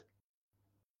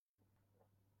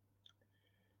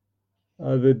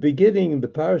The beginning, the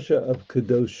parasha of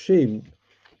Kedoshim,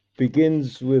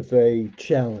 begins with a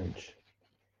challenge.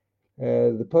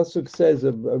 The pasuk says,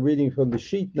 I'm reading from the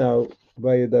sheet now,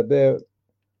 Vayedaber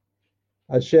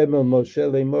Hashem el Moshe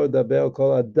lemor daber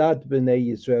kol adat b'nei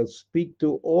Yisrael, speak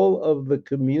to all of the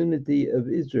community of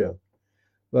Israel.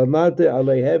 V'amarte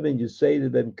aleihem, and you say to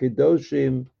them,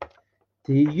 Kedoshim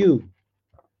tiyu,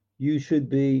 you should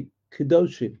be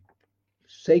Kedoshim,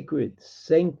 sacred,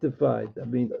 sanctified. I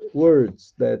mean,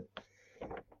 words that,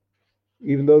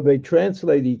 even though they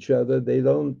translate each other, they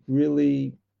don't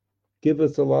really give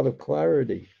us a lot of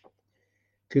clarity.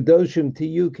 Kedoshim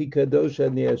tiyu ki kadosh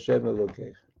ani Hashem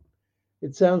Elokecha.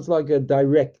 It sounds like a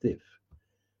directive.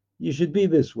 You should be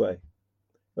this way.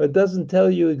 But it doesn't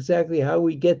tell you exactly how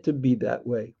we get to be that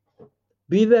way.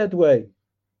 Be that way.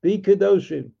 Be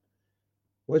Kedoshim.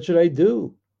 What should I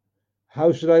do?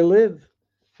 How should I live?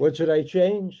 What should I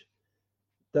change?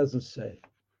 Doesn't say.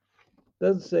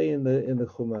 Doesn't say in the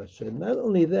Chumash. And not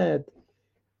only that,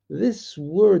 this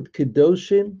word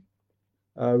Kedoshim,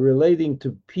 relating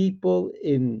to people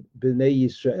in Bnei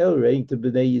Yisrael, relating to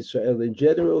Bnei Yisrael in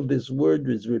general, this word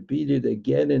is repeated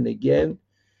again and again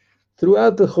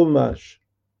throughout the Chumash.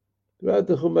 Throughout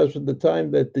the Chumash, from the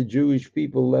time that the Jewish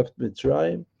people left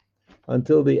Mitzrayim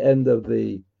until the end of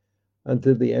the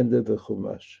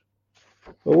Chumash.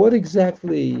 But what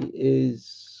exactly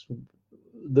is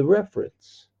the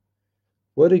reference?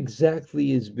 What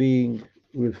exactly is being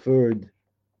referred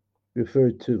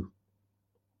to?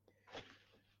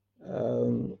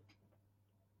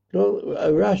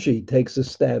 Rashi takes a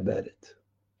stab at it.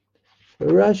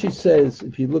 Rashi says,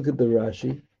 if you look at the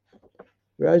Rashi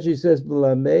says,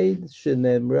 "Melamed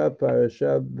shenemra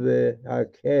parasha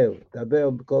v'hakel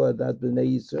daber b'kol adat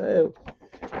b'nei Yisrael."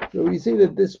 So we see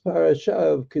that this parasha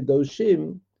of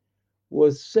Kedoshim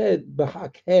was said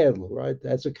b'hakel, right?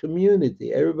 As a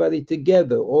community, everybody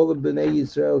together, all of Bnei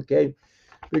Yisrael came,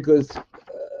 because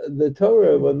the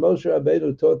Torah, when Moshe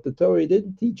Rabbeinu taught the Torah, he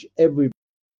didn't teach everybody.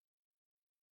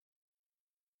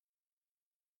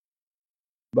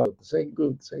 About the second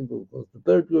group, the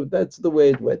third group. That's the way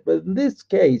it went. But in this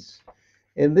case,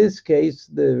 the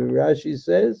Rashi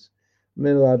says,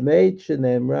 "Melamed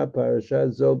shenemra parasha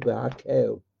zo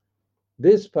b'hakel."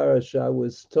 This parasha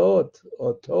was taught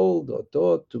to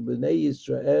Bnei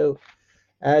Yisrael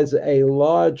as a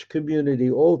large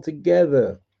community all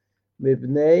together.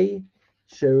 Mibnei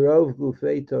sherov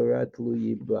gufei Torah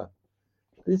tluyim ba.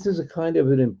 This is a kind of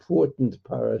an important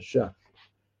parasha.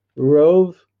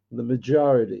 Rov, the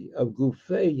majority of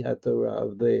Gufei HaTorah,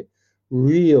 of the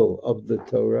real of the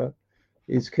Torah,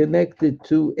 is connected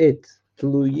to it.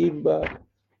 Tluyim ba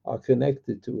are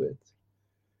connected to it.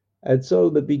 And so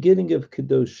the beginning of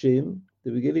Kedoshim,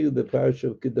 the beginning of the parasha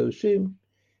of Kedoshim,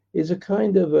 is a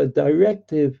kind of a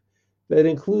directive that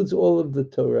includes all of the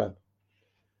Torah.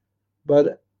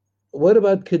 But what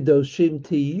about Kedoshim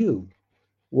to you?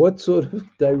 What sort of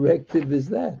directive is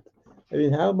that? I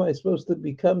mean, how am I supposed to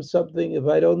become something if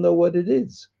I don't know what it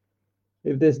is?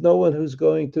 If there's no one who's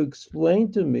going to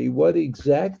explain to me what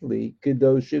exactly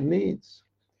Kedoshim means.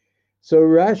 So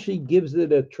Rashi gives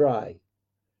it a try.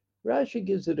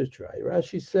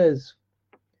 Rashi says,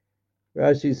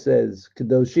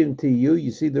 Kedoshim to you.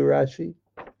 You see the Rashi?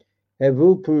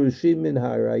 Hevu purushim min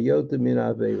harayot min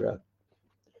aveira.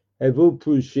 Hevu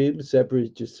purushim,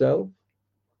 separate yourself.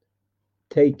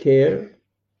 Take care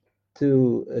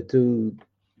to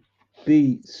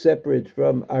be separate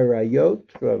from arayot,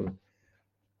 from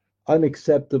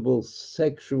unacceptable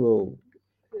sexual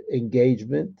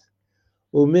engagement,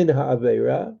 umin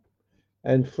ha'avera,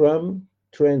 and from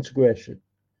transgression.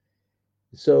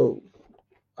 So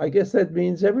I guess that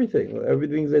means everything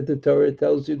that the Torah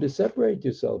tells you to separate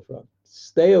yourself from.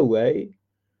 Stay away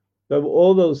from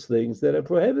all those things that are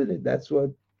prohibited. That's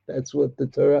what the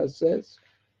Torah says.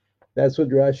 That's what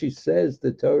Rashi says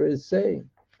the Torah is saying.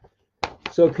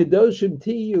 So Kedoshim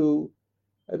Tiyu,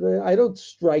 I don't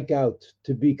strike out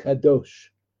to be Kadosh.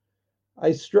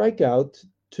 I strike out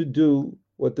to do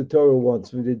what the Torah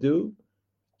wants me to do,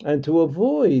 and to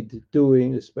avoid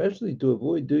doing, especially to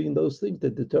avoid doing those things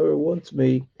that the Torah wants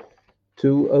me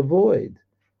to avoid.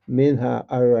 Min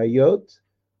ha'arayot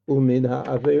umin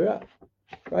ha'avera.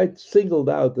 Right? Singled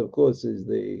out, of course, is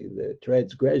the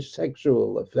transgress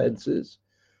sexual offenses.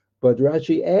 But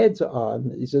Rashi adds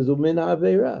on, he says, umin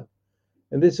ha'avera.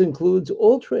 And this includes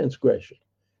all transgression.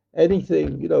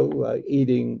 Anything,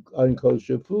 eating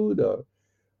unkosher food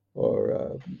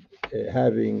or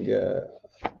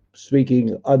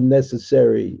speaking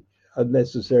unnecessary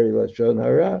lashon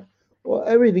hara. Well,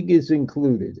 everything is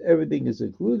included. And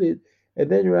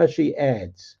then Rashi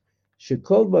adds,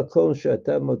 שכל מקום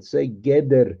שאתה מוצא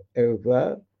גדר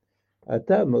ערווה,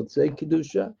 אתה מוצא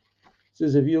קדושה.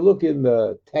 Says if you look in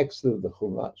the text of the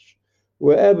Chumash,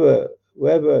 wherever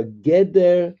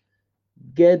geder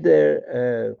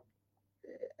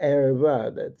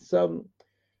erva, that some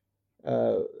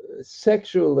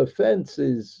sexual offense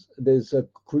is,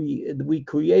 we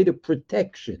create a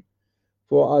protection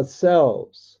for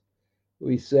ourselves.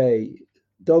 We say,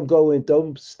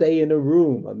 don't stay in a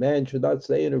room. A man should not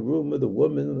stay in a room with a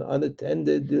woman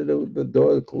unattended, the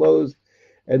door closed,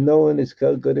 and no one is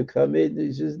going to come in.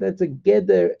 He says, that's a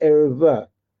geder erva.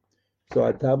 So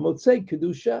atamot say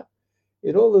kedusha.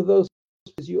 In all of those,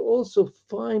 you also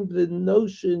find the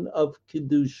notion of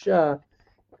kedusha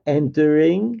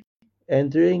entering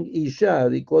isha.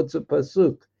 He quotes a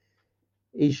pasuk.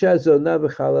 Isha zona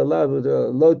v'chalala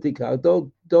lotika.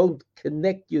 Don't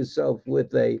connect yourself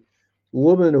with a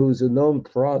woman who's a known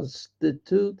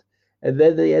prostitute. And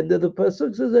then the end of the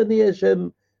pasuk says, "Ani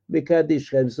Hashem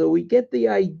mikadishchem." So we get the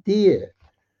idea.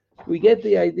 We get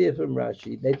the idea from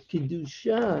Rashi that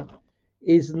kedusha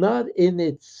is not in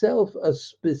itself a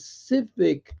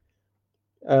specific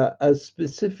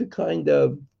kind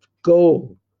of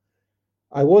goal.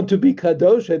 I want to be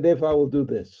kadosh, and therefore I will do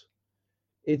this.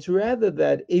 It's rather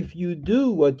that if you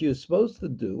do what you're supposed to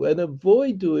do and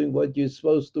avoid doing what you're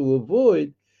supposed to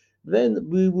avoid, then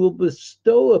we will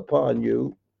bestow upon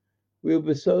you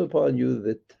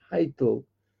the title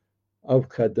of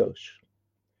kadosh.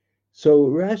 So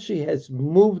Rashi has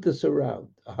moved us around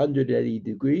 180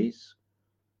 degrees.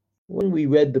 When we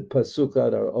read the pasuk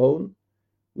on our own,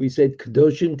 we said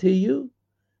kadoshim to you.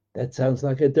 That sounds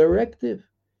like a directive.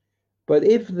 But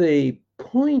if the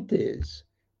point is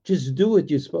just do what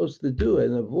you're supposed to do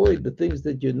and avoid the things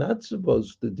that you're not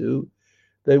supposed to do,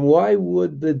 then why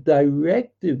would the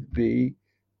directive be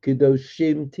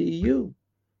kadoshim to you?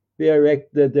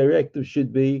 The directive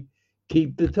should be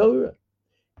keep the Torah,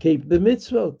 keep the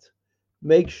mitzvot,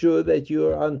 make sure that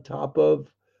you're on top of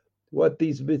what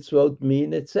these mitzvot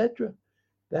mean, etc.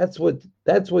 That's what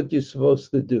you're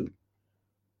supposed to do.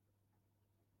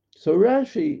 So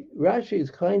Rashi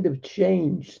has kind of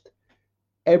changed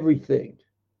everything,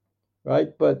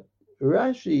 right? But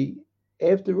Rashi,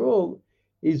 after all,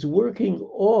 is working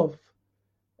off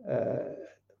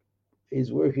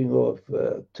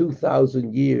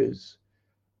 2,000 years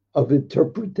of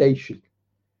interpretation,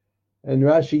 and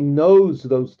Rashi knows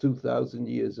those 2,000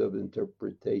 years of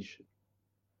interpretation,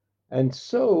 and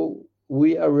so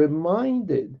we are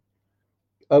reminded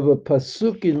of a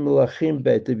pasuk in Melachim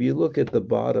Bet. If you look at the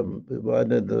bottom,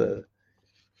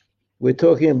 we're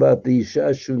talking about the Isha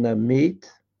Shunamit,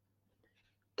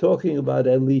 talking about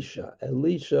Elisha.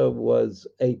 Elisha was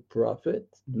a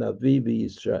prophet, Navi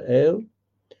Israel,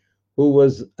 who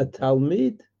was a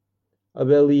Talmid of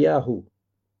Eliyahu.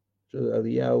 So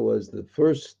Eliyahu was the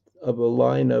first of a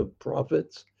line of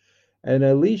prophets, and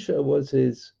Elisha was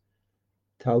his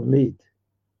Talmid,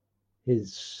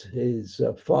 his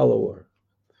follower,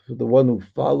 the one who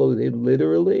followed him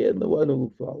literally and the one who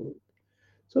followed.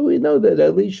 So we know that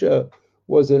Elisha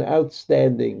was an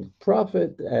outstanding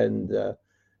prophet and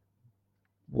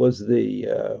was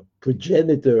the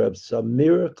progenitor of some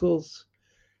miracles.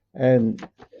 And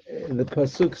the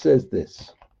pasuk says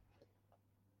this: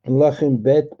 Melachim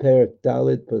Bet Perek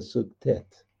Dalet pasuk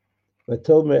Tet.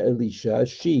 Vatomer Elisha,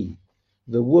 she,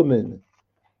 the woman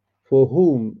for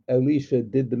whom Elisha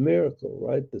did the miracle,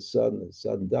 right? The son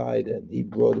died and he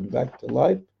brought him back to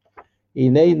life.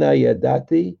 Ineina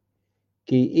yadati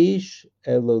ki ish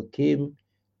Elokim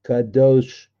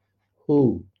kadosh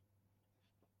hu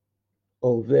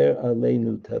over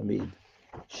aleinu tamid.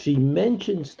 She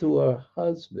mentions to her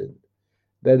husband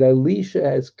that Elisha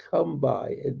has come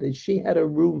by and that she had a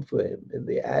room for him in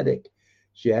the attic.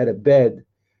 She had a bed,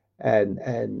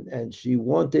 and she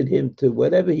wanted him to,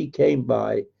 whenever he came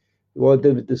by,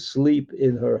 wanted him to sleep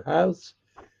in her house.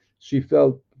 She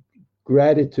felt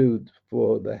gratitude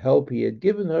for the help he had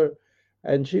given her,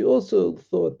 and she also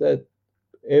thought that,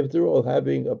 after all,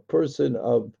 having a person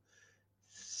of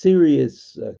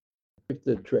serious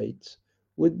character traits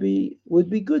would be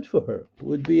good for her,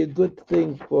 would be a good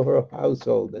thing for her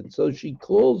household. And so she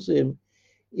calls him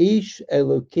Ish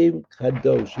Elokim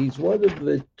Kadosh. He's one of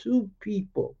the two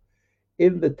people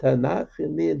in the Tanakh,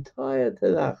 in the entire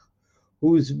Tanakh,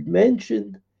 who's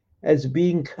mentioned as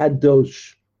being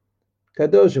Kadosh.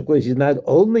 Kadosh, of course, he's not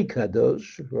only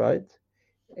Kadosh, right?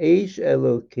 Ish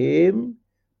Elokim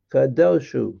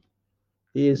Kadoshu.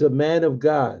 He is a man of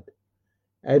God,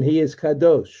 and he is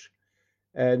Kadosh.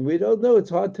 And we don't know, it's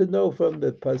hard to know from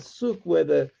the pasuk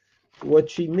whether what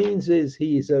she means is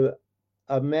he's a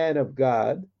man of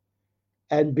God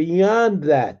and beyond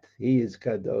that, he is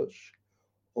kadosh,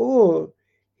 or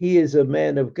he is a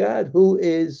man of God who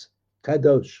is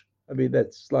kadosh. I mean,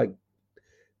 that's like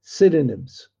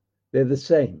synonyms. They're the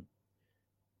same.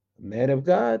 A man of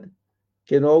God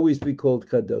can always be called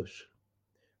kadosh.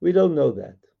 We don't know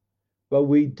that, but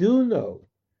we do know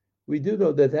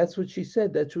that that's what she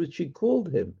said. That's what she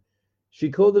called him. She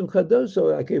called him kadosh. So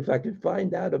if I could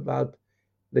find out about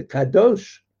the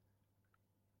kadosh,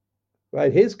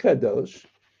 right, his kadosh,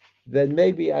 then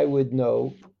maybe I would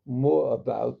know more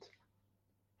about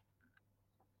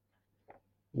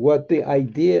what the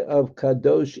idea of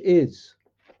kadosh is.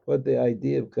 What the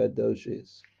idea of kadosh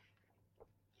is.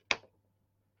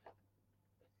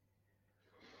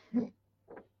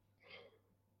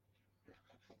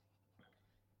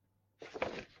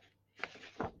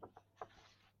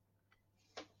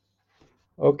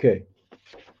 Okay.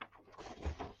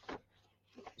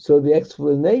 So the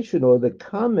explanation or the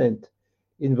comment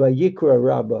in Vayikra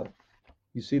Rabbah,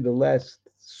 you see the last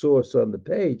source on the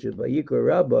page in Vayikra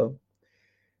Rabbah,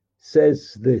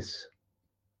 says this.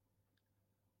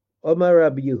 Omar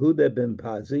Rabbi Yehuda ben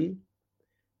Pazi,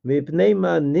 Mipnei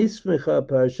ma nismecha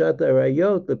parashat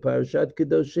arayot the parashat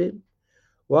kedoshim.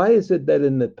 Why is it that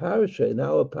in the parasha, in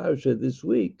our parasha this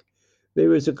week,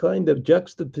 there is a kind of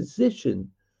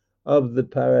juxtaposition of the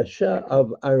parasha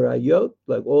of arayot,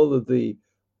 like all of the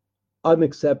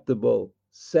unacceptable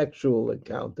sexual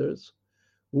encounters,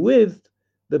 with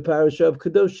the parasha of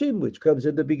kedoshim, which comes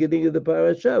at the beginning of the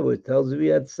parasha, which tells we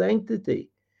had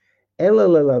sanctity. Ela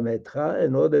lelametcha,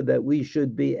 in order that we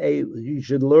should be you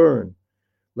should learn.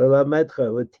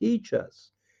 Lelametcha would teach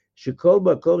us. Shekol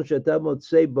makom shata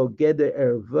motzei bo geder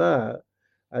erva,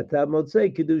 ata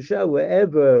motzei kedusha.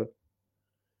 Wherever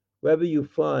you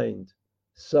find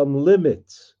some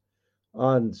limits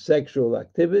on sexual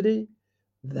activity,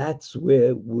 that's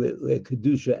where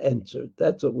kedusha entered.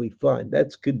 That's what we find.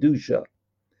 That's kedusha.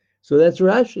 So that's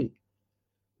Rashi.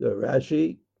 The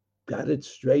Rashi got it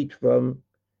straight from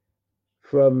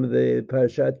the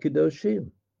Parashat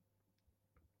Kedoshim.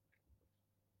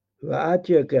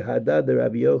 Va'atya kehadad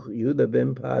Rabbi Yehuda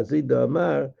ben Pazi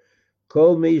damar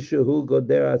kol mi shehu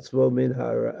goder atzmo min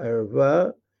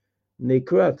ha'arva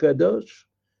nikra kadosh.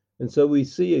 And so we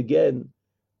see again,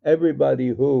 everybody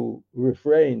who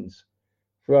refrains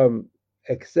from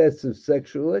excessive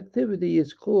sexual activity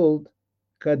is called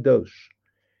kadosh.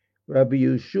 Rabbi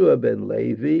Yeshua ben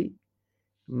Levi,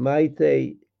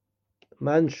 Maite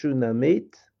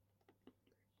Manshunamit.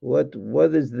 What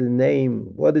is the name?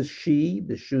 What is she,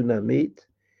 the Shunamit?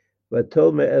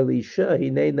 Vatomer Elisha,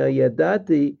 Hinena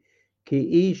Yadati,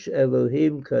 Ki Ish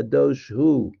Elohim Kadosh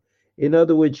Hu. In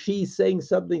other words, she's saying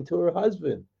something to her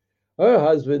husband. Her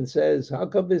husband says, how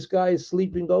come this guy is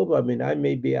sleeping over? I mean, I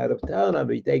may be out of town, I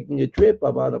may be taking a trip,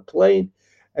 I'm on a plane,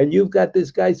 and you've got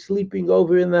this guy sleeping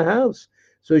over in the house.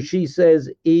 So she says,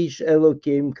 Ish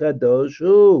Elohim Kadosh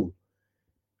Hu.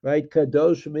 Right?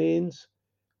 Kadosh means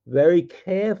very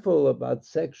careful about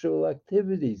sexual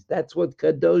activities. That's what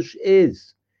kadosh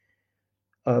is.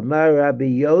 Amar Rabbi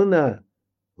Yonah,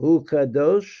 hu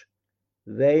kadosh,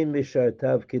 they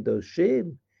mishartav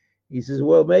kadoshim. He says,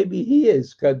 well, maybe he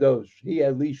is kadosh, he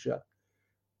Elisha,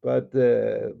 but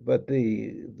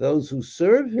those who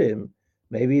serve him,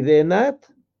 maybe they're not.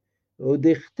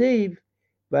 Udichtiv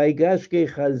vaygash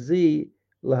gechazi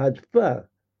lahadfa.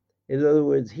 In other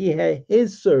words, he had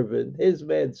his servant, his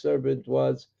manservant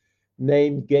was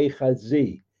named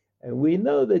Gehazi. And we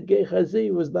know that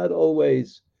Gehazi was not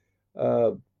always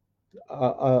a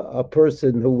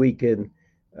person who we can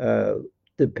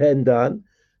depend on.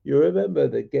 You remember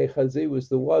that Gehazi was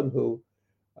the one who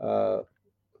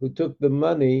took the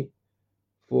money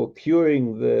for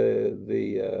curing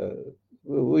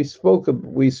we spoke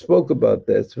about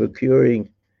this, for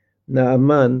curing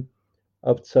Naaman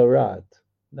of Tzarat.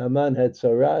 Naaman had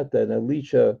Tzarat, and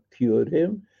Elisha cured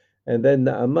him. And then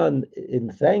Naaman,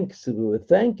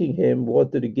 thanking him,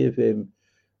 wanted to give him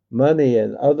money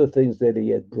and other things that he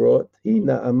had brought.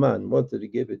 Naaman, wanted to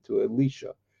give it to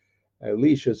Elisha.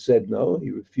 Elisha said no, he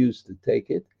refused to take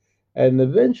it. And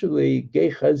eventually,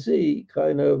 Gehazi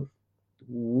kind of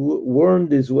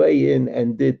wormed his way in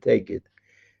and did take it.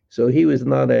 So he was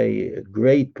not a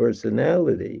great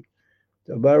personality.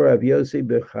 Rav Yossi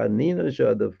Bechanina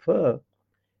Shadafa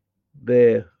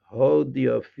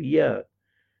Behodiofia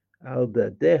Al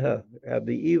Dadeha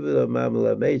Rabbi Iva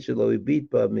Mamlamed Shelo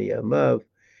Ibitba Miyamav.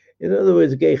 In other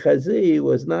words, Gehazi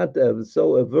was not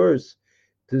so averse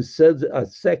to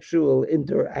sexual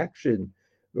interaction.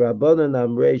 Rabbanan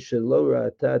Amrei Shelo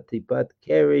Ra'ata Tipat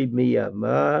Keri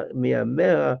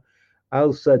Miyamea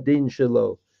Al Sadin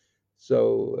Shelo.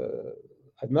 So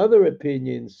another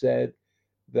opinion said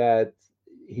that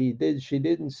she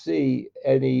didn't see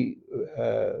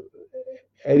uh,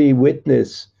 any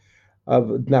witness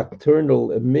of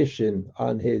nocturnal emission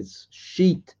on his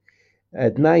sheet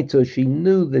at night, so she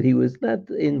knew that he was not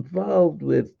involved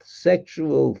with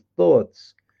sexual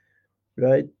thoughts,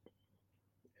 right?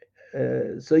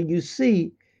 So you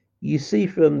see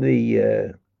from or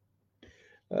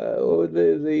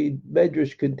the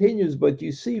medrash continues, but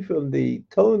you see from the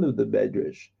tone of the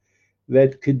medrash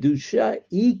that kedusha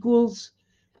equals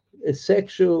a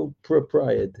sexual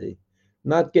propriety,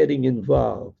 not getting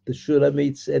involved. The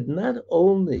Shulamit said not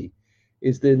only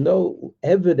is there no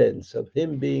evidence of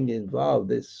him being involved,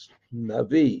 this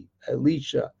Navi,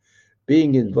 Elisha,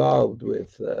 being involved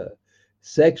with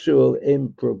sexual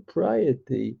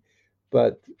impropriety,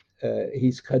 but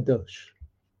he's kadosh,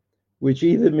 which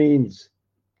either means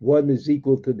one is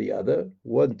equal to the other,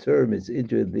 one term is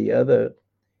into the other,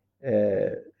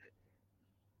 uh,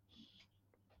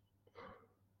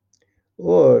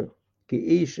 or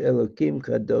ki'ish elokim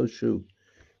kadoshu,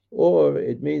 or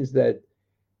it means that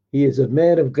he is a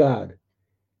man of God.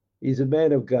 He's a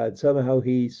man of God. Somehow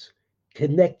he's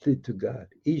connected to God.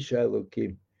 Ish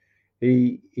elokim.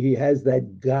 He has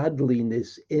that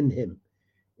godliness in him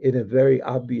in a very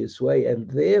obvious way, and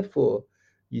therefore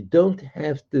you don't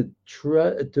have to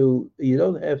you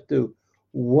don't have to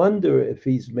wonder if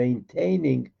he's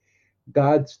maintaining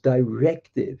God's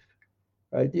directive,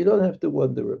 right? You don't have to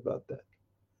wonder about that.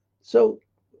 So,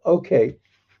 okay,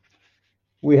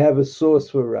 we have a source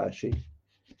for Rashi,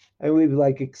 and we've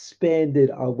like expanded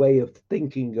our way of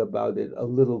thinking about it a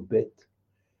little bit.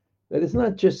 That it's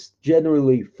not just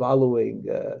generally following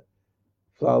the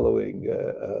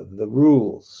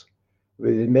rules.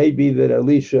 It may be that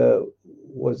Elisha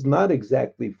was not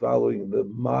exactly following the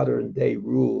modern day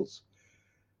rules,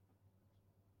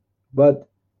 but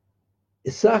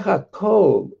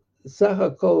Sachakol,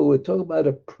 we're talking about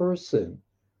a person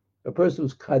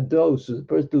who's kadosh, a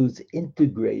person who's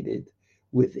integrated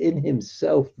within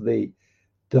himself the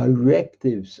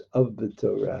directives of the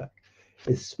Torah,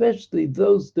 especially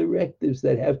those directives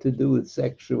that have to do with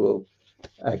sexual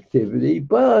activity,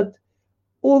 but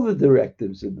all the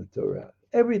directives in the Torah.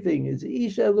 Everything is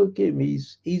Ish Elokim.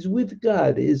 He's with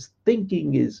God. His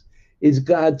thinking is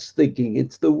God's thinking.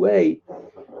 It's the way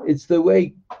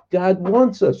God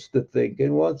wants us to think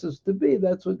and wants us to be.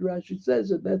 That's what Rashi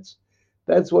says, and that's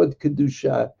what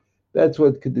kedusha. That's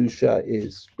what kedusha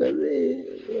is.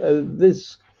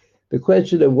 This the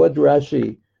question of what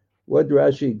Rashi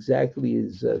exactly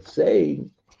is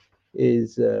saying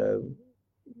is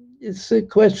it's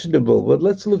questionable. But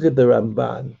let's look at the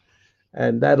Ramban,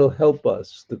 and that'll help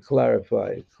us to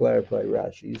clarify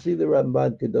Rashi. You see the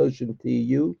Ramban Kedoshim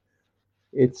TU.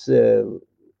 It's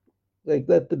like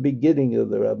at the beginning of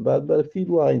the Ramban, but a few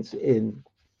lines in.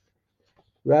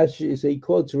 Rashi, so he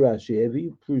quotes Rashi,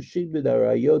 Evi prushim min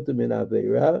arayot min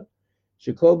aveira,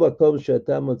 shekol makom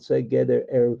she'ata motzei geder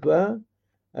erva,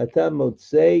 ata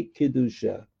motzei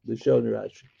kedusha. L'shon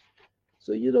Rashi.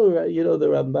 So you know the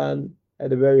Ramban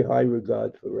had a very high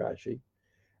regard for Rashi,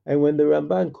 and when the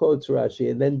Ramban quotes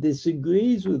Rashi and then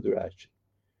disagrees with Rashi,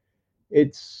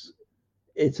 it's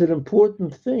it's an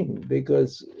important thing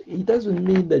because he doesn't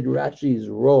mean that Rashi is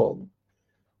wrong.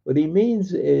 What he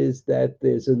means is that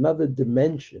there's another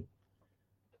dimension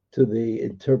to the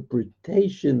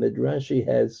interpretation that Rashi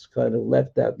has kind of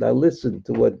left out. Now listen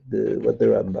to what the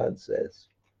Ramban says.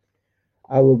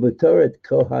 Our B'Toret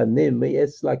Kohanim,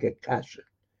 it's like a kasha.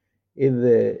 In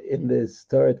this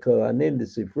Toret Kohanim, the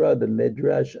Sifra, the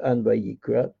Midrash, and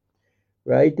Vayikra,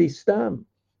 right? Istam,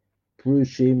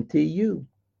 Prushim Tiyu.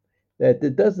 That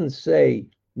it doesn't say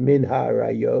Min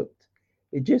Harayot.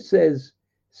 It just says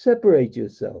separate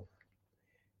yourself.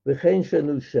 V'chein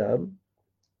shanu sham,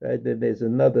 right? Then there's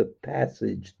another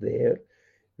passage there.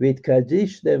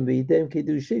 V'tkadishtem v'idem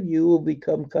kedushim, you will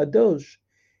become kadosh.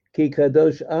 Ki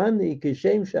kadosh ani,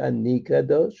 kishem shani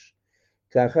kadosh,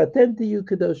 kachatem tiyu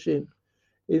kadoshim.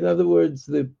 In other words,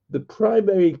 the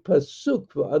primary pasuk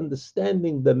for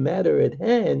understanding the matter at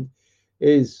hand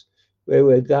is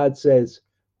where God says,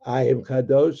 I am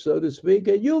kadosh, so to speak,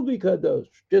 and you'll be kadosh.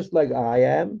 Just like I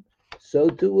am, so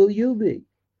too will you be.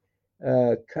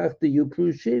 Kach tiyu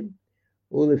prushim.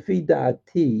 ולפי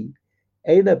דעתי,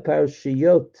 אין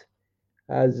הפרשיות,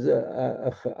 אז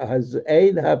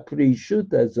אין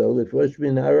הפרישות הזו לפרוש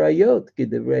מן הרעיות,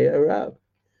 כדברי הרב.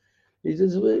 He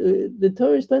says, the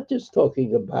Torah is not just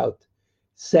talking about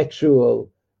sexual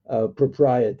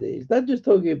propriety. It's not just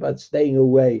talking about staying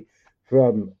away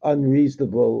from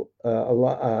unreasonable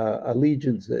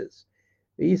allegiances.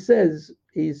 He says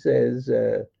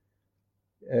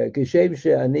Kishem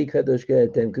she'ani kadosh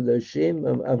ke'etem kadoshim.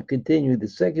 I'm continuing the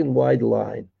second wide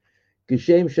line.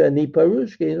 Kishem she'ani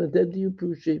parush ke'etem you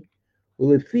prushim.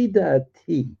 Ulefi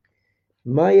da'ati,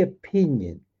 my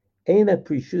opinion, ain't a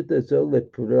prishuta zol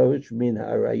leprosh min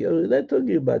harayot. They're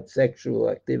talking about sexual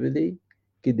activity,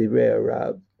 k'divrei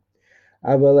Rav.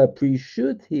 Aval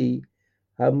aprishut hi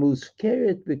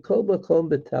hamuskeret b'kol makom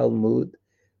b'Talmud,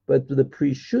 but the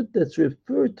prishut that's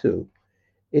referred to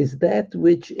is that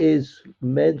which is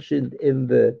mentioned in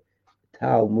the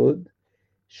Talmud,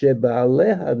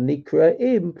 sheba'aleha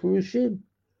nikraim prushim,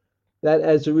 that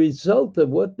as a result of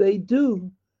what they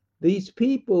do, these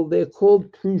people, they're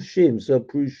called prushim. So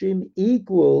prushim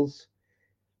equals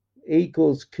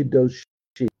kedoshim.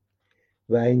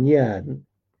 V'inyan,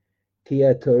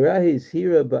 ki Torah is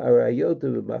hira ba'arayot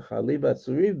v'machalim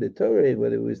asurim. The Torah,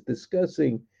 when it was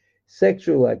discussing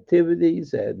sexual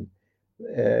activities and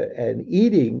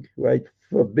eating, right,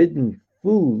 forbidden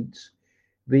foods,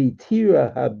 the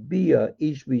tira habia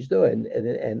ish bishto,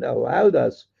 and allowed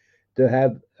us to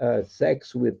have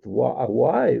sex with our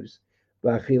wives,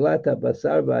 v'achilata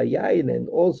basar v'yayin, and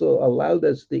also allowed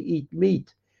us to eat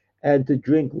meat and to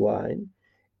drink wine.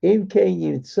 Im ken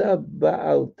yimtza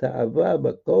ba'al ta'ava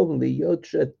makom liyot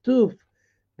shatuf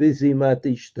b'zimat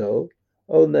ishto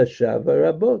o nashav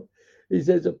rabot. He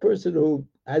says a person who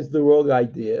has the wrong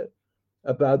idea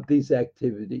about these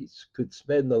activities could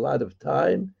spend a lot of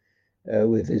time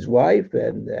with his wife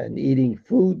and eating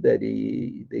food that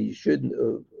he shouldn't.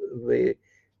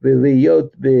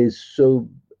 V'liyot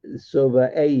b'sova'ei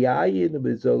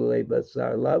b'zolei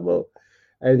basar lavo,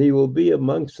 and he will be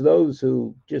amongst those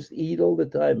who just eat all the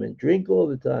time and drink all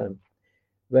the time.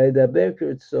 V'yedaber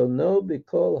kirtzono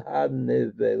b'kol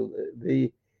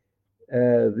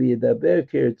v'yedaber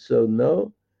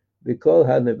kirtzono b'kol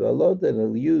hanevalot, and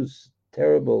he'll use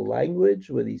terrible language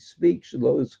when he speaks.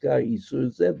 Lo uskar isur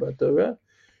zeh b'Torah.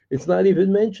 It's not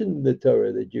even mentioned in the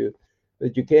Torah that you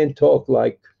can't talk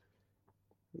like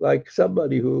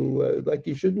somebody who like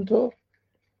you shouldn't talk.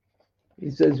 He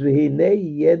says, "V'hinei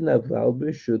yeh naval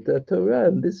b'shuta Torah,"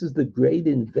 and this is the great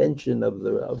invention of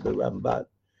the Ramban.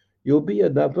 You'll be a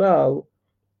naval,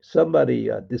 somebody,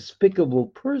 a despicable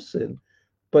person,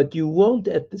 but you won't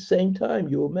at the same time.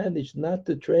 You will manage not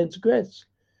to transgress,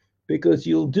 because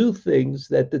you'll do things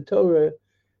that the Torah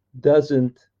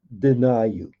doesn't deny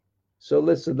you. So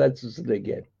let's listen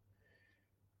again.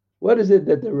 What is it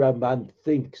that the Ramban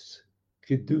thinks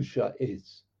Kedusha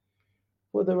is?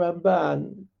 For the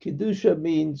Ramban, Kedusha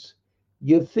means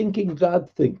you're thinking God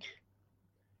think.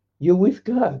 You're with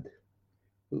God.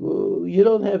 You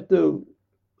don't have to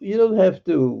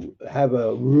have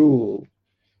a rule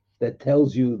that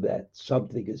tells you that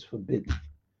something is forbidden.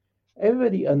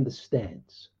 Everybody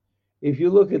understands. If you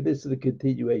look at this, the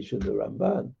continuation of the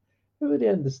Ramban, everybody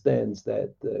understands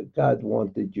that God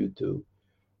wanted you to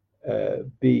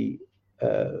be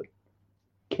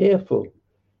careful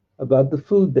about the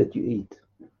food that you eat,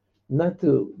 not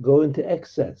to go into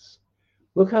excess.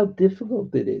 Look how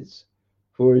difficult it is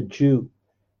for a Jew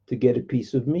to get a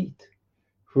piece of meat,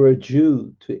 for a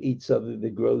Jew to eat something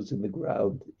that grows in the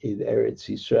ground in Eretz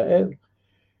Yisrael,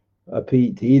 to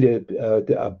eat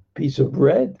a piece of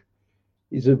bread.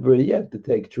 You have to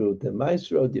take true to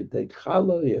maestro, you have to take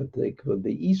challah, you have to take from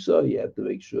the isa, you have to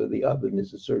make sure the oven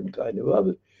is a certain kind of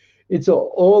oven. It's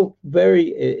all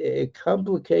very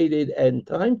complicated and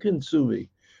time-consuming.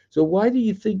 So why do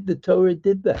you think the Torah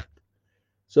did that?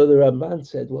 So the Ramban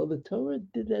said, well, the Torah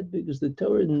did that because the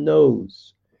Torah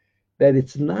knows that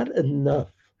it's not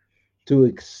enough to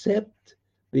accept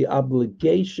the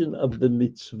obligation of the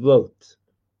mitzvot.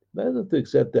 Not enough to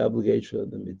accept the obligation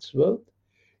of the mitzvot.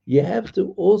 You have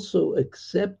to also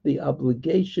accept the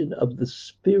obligation of the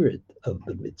spirit of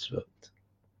the mitzvot.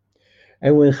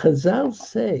 And when Chazal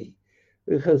said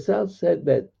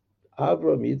that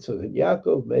Avram, Yitzchak, and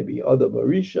Yaakov, maybe Adam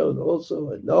Arishon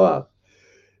also, and Noach,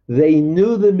 they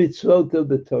knew the mitzvot of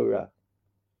the Torah,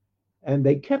 and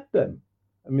they kept them.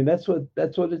 I mean, that's what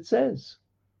it says.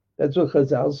 That's what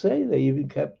Chazal say. They even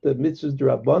kept the mitzvahs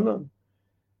d'Rabbanan,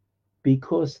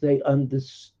 because they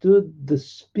understood the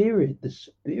spirit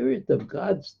of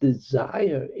God's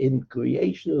desire in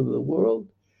creation of the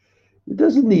world. It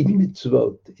doesn't need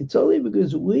mitzvot. It's only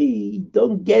because we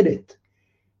don't get it.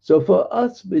 So for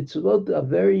us, mitzvot are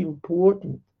very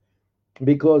important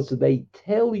because they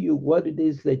tell you what it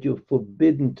is that you're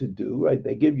forbidden to do, right?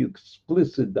 They give you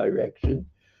explicit direction,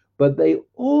 but they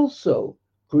also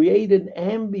create an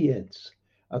ambience,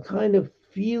 a kind of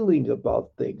feeling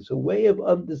about things, a way of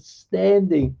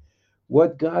understanding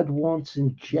what God wants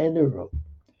in general.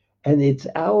 And it's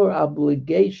our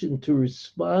obligation to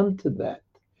respond to that.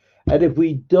 And if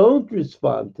we don't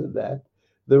respond to that,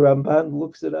 the Ramban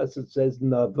looks at us and says,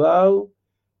 Naval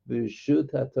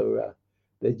B'Rishut HaTorah,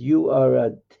 that you are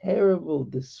a terrible,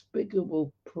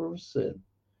 despicable person,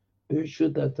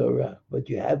 B'Rishut HaTorah, but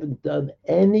you haven't done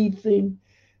anything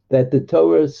that the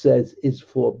Torah says is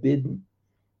forbidden.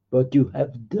 What you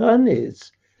have done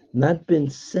is not been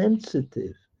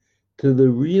sensitive to the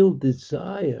real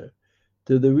desire,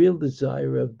 of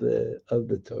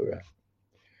the Torah.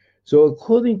 So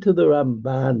according to the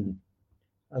Ramban,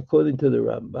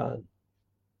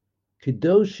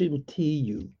 Kedoshim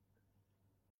Tiyu,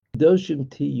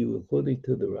 according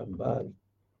to the Ramban,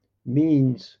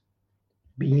 means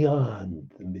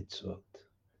beyond the mitzvot,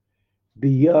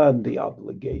 beyond the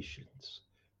obligations,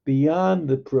 beyond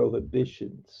the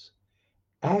prohibitions.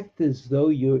 Act as though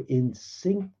you're in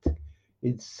sync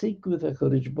with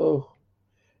HaKadosh Baruch Hu.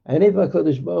 And if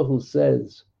HaKadosh Baruch Hu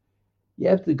says you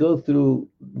have to go through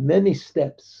many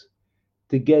steps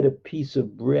to get a piece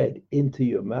of bread into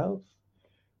your mouth,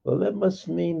 well, that must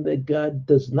mean that God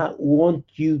does not want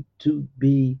you to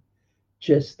be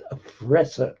just a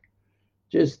fresser,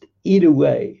 just eat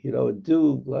away,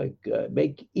 do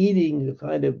make eating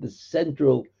kind of the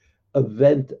central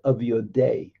event of your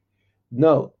day.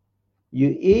 No,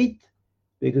 you eat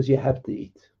because you have to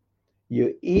eat.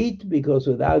 You eat because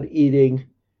without eating,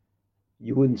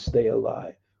 you wouldn't stay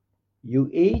alive. You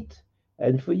eat,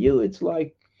 and for you, it's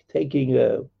like taking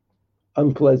a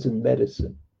unpleasant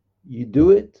medicine. You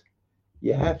do it,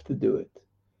 you have to do it,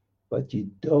 but you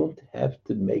don't have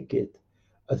to make it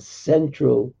a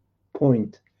central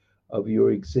point of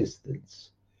your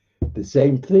existence. The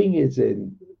same thing is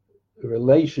in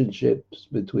relationships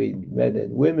between men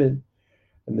and women,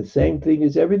 and the same thing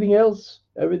is everything else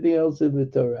in the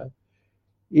Torah.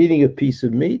 Eating a piece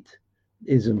of meat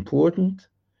is important,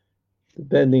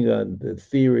 depending on the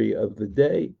theory of the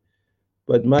day,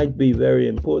 but might be very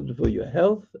important for your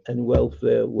health and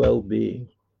welfare, well-being.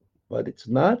 But it's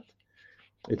not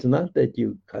that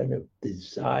you kind of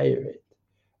desire it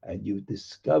and you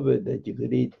discover that you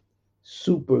could eat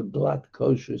super glatt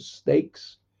kosher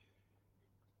steaks,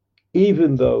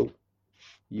 even though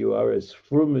you are as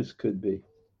frum as could be.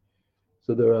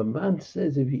 So the Ramban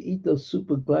says if you eat those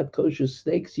super glatt kosher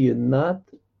steaks, you're not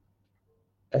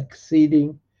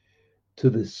acceding to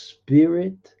the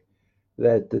spirit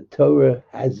that the Torah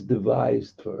has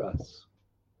devised for us.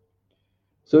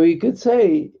 So you could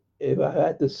say, if I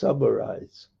had to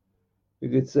summarize, you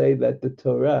could say that the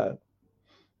Torah,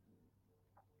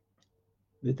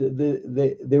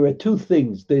 there are two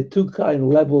things, there are two kind of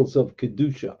levels of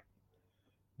Kedusha.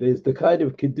 There's the kind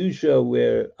of Kedusha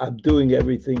where I'm doing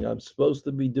everything I'm supposed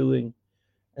to be doing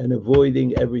and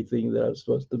avoiding everything that I'm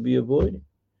supposed to be avoiding.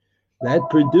 That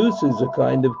produces a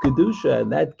kind of Kedusha,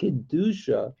 and that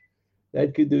Kedusha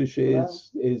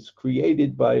is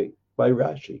created by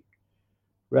Rashi.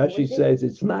 Rashi says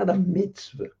it's not a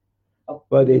mitzvah,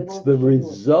 but it's the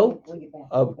result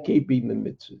of keeping the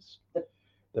mitzvahs.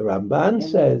 The Ramban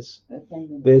says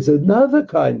there's another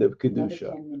kind of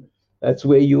Kedusha. That's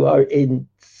where you are in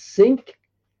sync.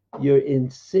 You're in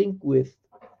sync with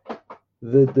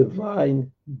the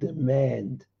divine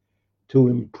demand to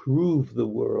improve the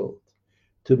world,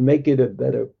 to make it a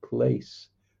better place,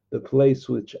 the place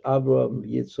which Abraham,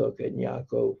 Yitzhak, and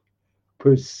Yaakov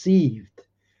perceived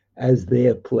as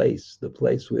their place, the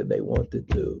place where they wanted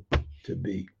to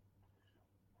be.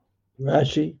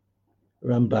 Rashi,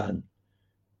 Ramban.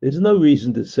 There's no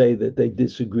reason to say that they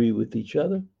disagree with each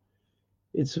other.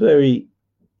 It's very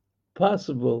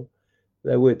possible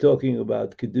that we're talking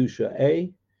about Kedusha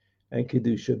A and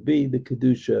Kedusha B, the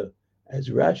Kedusha as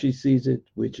Rashi sees it,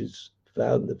 which is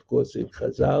found, of course, in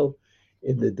Chazal,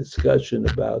 in the discussion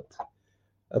about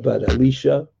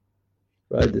Elisha,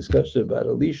 right? Discussion about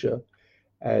Elisha,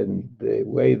 and the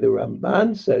way the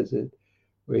Ramban says it,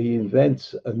 where he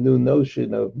invents a new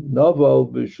notion of novo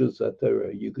b'rishut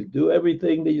HaTorah. You could do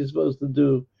everything that you're supposed to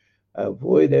do,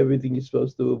 avoid everything you're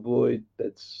supposed to avoid.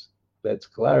 That's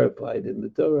clarified in the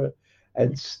Torah,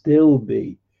 and still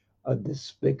be a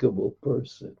despicable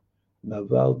person.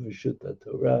 Naval b'rishut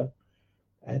HaTorah,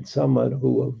 and someone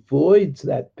who avoids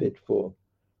that pitfall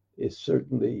is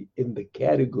certainly in the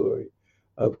category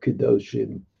of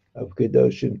Kedoshim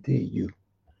Tiyu.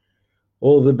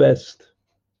 All the best.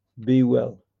 Be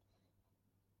well.